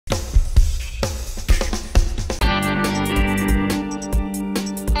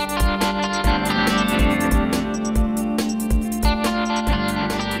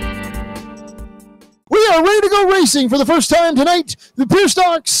racing for the first time tonight. The Pure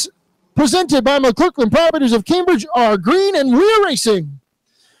Stocks, presented by McClurkin Properties of Cambridge, are green, and we're racing.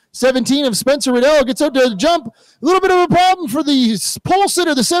 17 of Spencer Riddell gets out to the jump. A little bit of a problem for the pole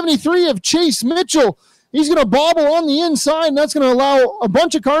sitter, the 73 of Chase Mitchell. He's going to bobble on the inside, and that's going to allow a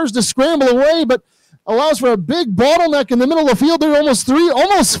bunch of cars to scramble away, but allows for a big bottleneck in the middle of the field. They're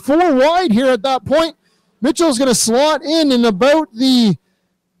almost four wide here at that point. Mitchell's going to slot in about the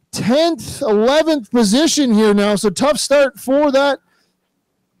 10th, 11th position here now. So tough start for that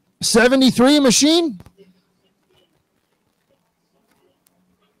 73 machine.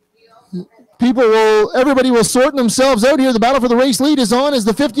 Everybody will sort themselves out here. The battle for the race lead is on as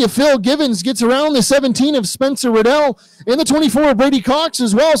the 50 of Phil Givens gets around the 17 of Spencer Riddell and the 24 of Brady Cox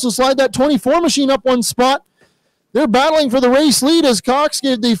as well. So slide that 24 machine up one spot. They're battling for the race lead as Cox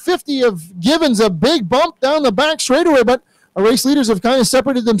gave the 50 of Givens a big bump down the back straightaway, but our race leaders have kind of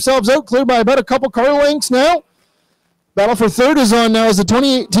separated themselves out, cleared by about a couple car lengths now. Battle for third is on now as the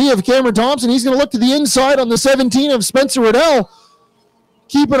 28T of Cam Thomson. He's going to look to the inside on the 17 of Spencer Riddell.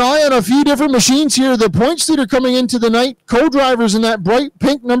 Keep an eye on a few different machines here. The points leader coming into the night, co-drivers in that bright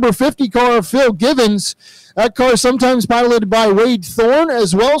pink number 50 car of Phil Givens. That car is sometimes piloted by Wade Thorne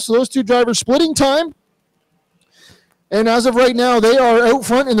as well, so those two drivers splitting time. And as of right now, they are out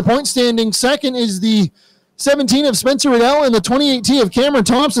front in the point standing. Second is the 17 of Spencer Riddell and the 28T of Cameron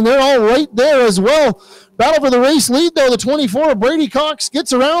Thompson. They're all right there as well. Battle for the race lead, though. The 24 of Brady Cox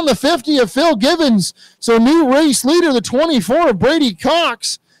gets around the 50 of Phil Givens. So new race leader, the 24 of Brady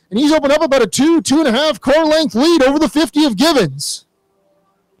Cox. And he's opened up about a 2.5 car length lead over the 50 of Givens.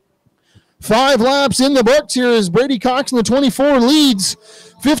 5 laps in the books here as Brady Cox in the 24 leads.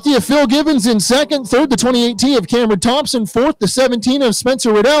 50 of Phil Givens in second. Third, the 28T of Cameron Thompson. Fourth, the 17 of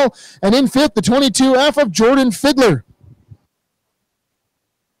Spencer Riddell. And in fifth, the 22F of Jordan Fiddler.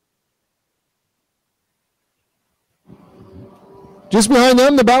 Just behind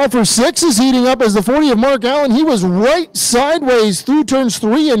them, the battle for 6 is heating up as the 40 of Mark Allen. He was right sideways through turns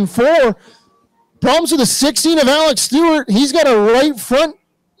 3 and 4. Problems with the 16 of Alex Stewart. He's got a right front,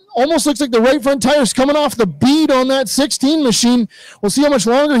 almost looks like the right front tire's coming off the bead on that 16 machine. We'll see how much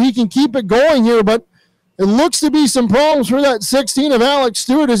longer he can keep it going here, but it looks to be some problems for that 16 of Alex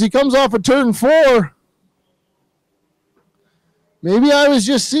Stewart as he comes off of turn 4. Maybe I was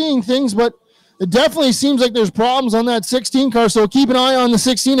just seeing things, but it definitely seems like there's problems on that 16 car, so keep an eye on the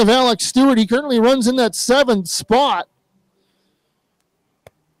 16 of Alex Stewart. He currently runs in that 7th spot.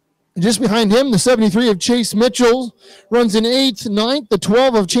 And just behind him, the 73 of Chase Mitchell runs in 8th, 9th, the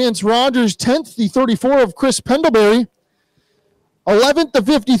 12 of Chance Rogers, 10th, the 34 of Chris Pendlebury, 11th, the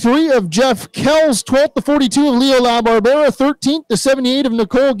 53 of Jeff Kells, 12th, the 42 of Leo LaBarbera, 13th, the 78 of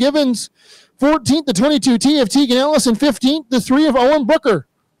Nicole Givens, 14th, the 22T of Tegan Ellis, and 15th, the 3 of Owen Brooker.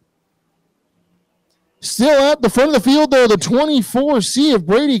 Still at the front of the field, though, the 24C of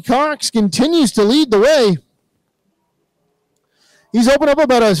Brady Cox continues to lead the way. He's opened up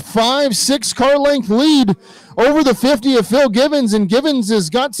about a 5-6 car length lead over the 50 of Phil Givens, and Givens has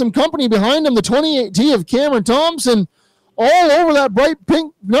got some company behind him, the 28T of Cameron Thompson, all over that bright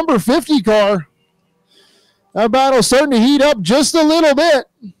pink number 50 car. That battle's starting to heat up just a little bit.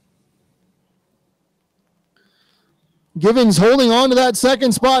 Givens holding on to that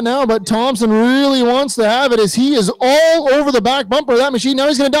second spot now, but Thompson really wants to have it as he is all over the back bumper of that machine. Now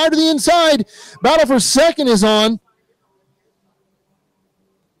he's going to dive to the inside. Battle for second is on.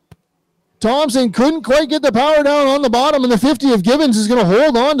 Thompson couldn't quite get the power down on the bottom, and the 50 of Givens is going to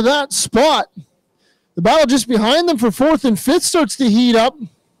hold on to that spot. The battle just behind them for 4th and 5th starts to heat up.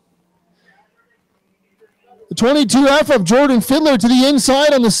 The 22F of Jordan Fiddler to the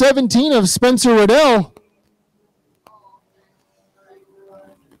inside on the 17 of Spencer Riddell.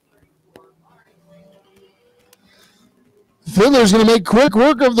 Fiddler's going to make quick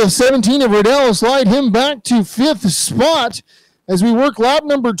work of the 17 of Riddell, slide him back to 5th spot as we work lap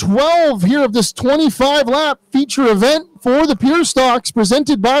number 12 here of this 25-lap feature event for the Pure Stocks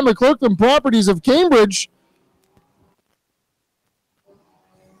presented by McClurkin Properties of Cambridge.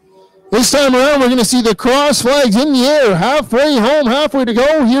 This time around, we're going to see the cross flags in the air, halfway home, halfway to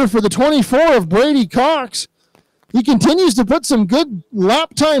go here for the 24 of Brady Cox. He continues to put some good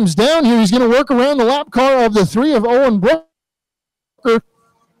lap times down here. He's going to work around the lap car of the 3 of Owen Brooker.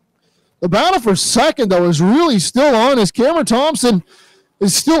 The battle for second, though, is really still on as Cameron Thompson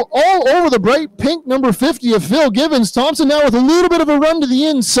is still all over the bright pink number 50 of Phil Givens. Thompson now with a little bit of a run to the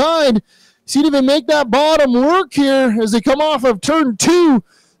inside. See if they make that bottom work here as they come off of turn 2.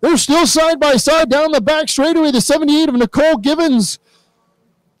 They're still side by side down the back straightaway. The 78 of Nicole Givens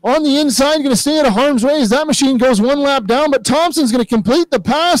on the inside, going to stay out of harm's way as that machine goes one lap down, but Thompson's going to complete the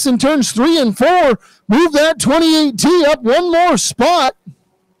pass in turns 3 and 4, move that 28T up one more spot.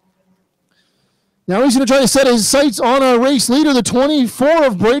 Now he's going to try to set his sights on our race leader, the 24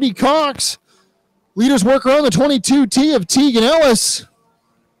 of Brady Cox. Leaders work around the 22T of Tegan Ellis.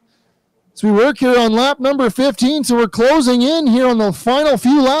 So we work here on lap number 15, so we're closing in here on the final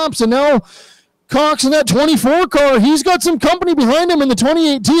few laps, and now Cox in that 24 car, he's got some company behind him in the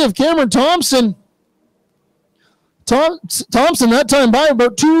 28T of Cameron Thomson. Thompson that time by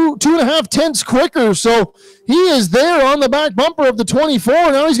about two and a half tenths quicker, so he is there on the back bumper of the 24.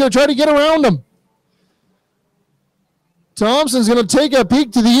 Now he's going to try to get around him. Thompson's going to take a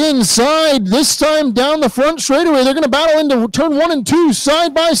peek to the inside, this time down the front straightaway. They're going to battle into turn 1 and 2,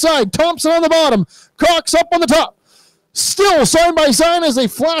 side by side. Thompson on the bottom, Cox up on the top. Still side by side as they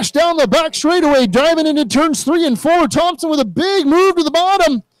flash down the back straightaway, driving into turns 3 and 4. Thompson with a big move to the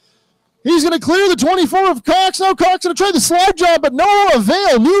bottom. He's going to clear the 24 of Cox. Now Cox going to try the slide job, but no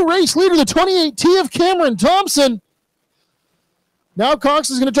avail. New race leader, the 28T of Cameron Thomson. Now Cox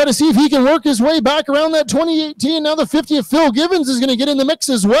is going to try to see if he can work his way back around that 28T, and now the 50 of Phil Givens is going to get in the mix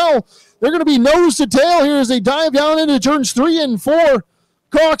as well. They're going to be nose to tail here as they dive down into turns 3 and 4.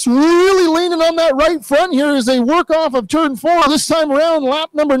 Cox really leaning on that right front here as they work off of turn 4. This time around, lap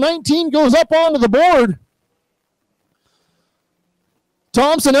number 19 goes up onto the board.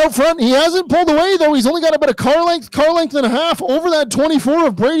 Thompson out front. He hasn't pulled away, though. He's only got about a car length and a half over that 24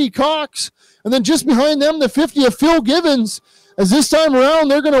 of Brady Cox. And then just behind them, the 50 of Phil Givens. As this time around,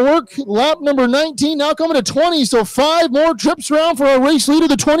 they're going to work lap number 19, now coming to 20. So 5 more trips around for our race leader,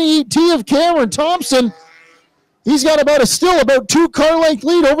 the 28T of Cameron Thomson. He's got still about 2 car length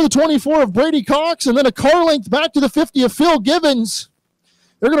lead over the 24 of Brady Cox, and then a car length back to the 50 of Phil Givens.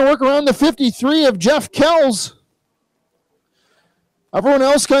 They're going to work around the 53 of Jeff Kells. Everyone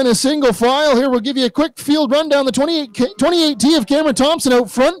else kind of single file here. We'll give you a quick field rundown. The 28T of Cameron Thomson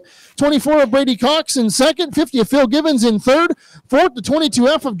out front. 24 of Brady Cox in second. 50 of Phil Givens in third. Fourth, the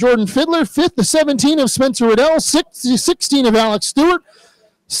 22F of Jordan Fiddler. Fifth, the 17 of Spencer Riddell. Sixth, the 16 of Alex Stewart.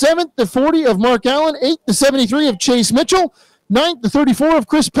 7th, the 40 of Mark Allen. 8th, the 73 of Chase Mitchell. 9th, the 34 of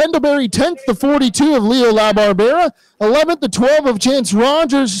Chris Pendlebury. 10th, the 42 of Leo LaBarbera. 11th, the 12 of Chance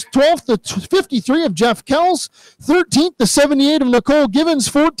Rogers. 12th, the 53 of Jeff Kells. 13th, the 78 of Nicole Givens.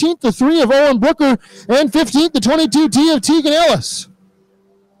 14th, the 3 of Owen Brooker. And 15th, the 22T of Tegan Ellis.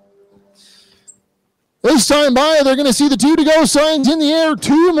 This time by, they're going to see the 2 to go signs in the air.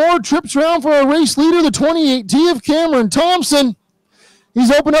 2 more trips around for our race leader, the 28T of Cameron Thomson.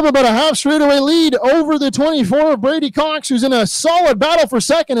 He's opened up about a half straightaway lead over the 24 of Brady Cox, who's in a solid battle for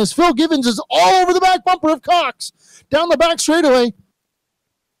second as Phil Givens is all over the back bumper of Cox. Down the back straightaway.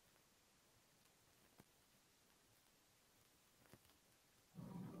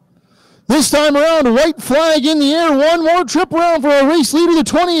 This time around, white flag in the air. 1 more trip around for our race leader, the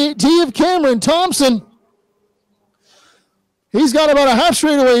 28T of Cameron Thomson. He's got about a half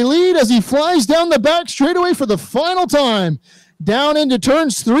straightaway lead as he flies down the back straightaway for the final time. Down into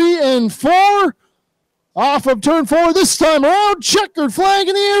turns 3 and 4. Off of turn 4 this time around. Checkered flag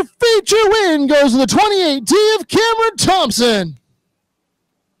in the air. Feature win goes to the 28T of Cameron Thomson.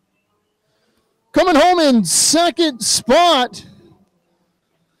 Coming home in second spot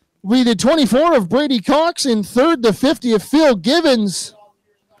will be the 24 of Brady Cox. In third, the 50 of Phil Givens.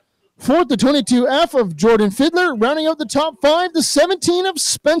 Fourth, the 22F of Jordan Fiddler. Rounding out the top 5, the 17 of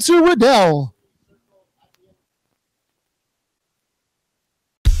Spencer Riddell.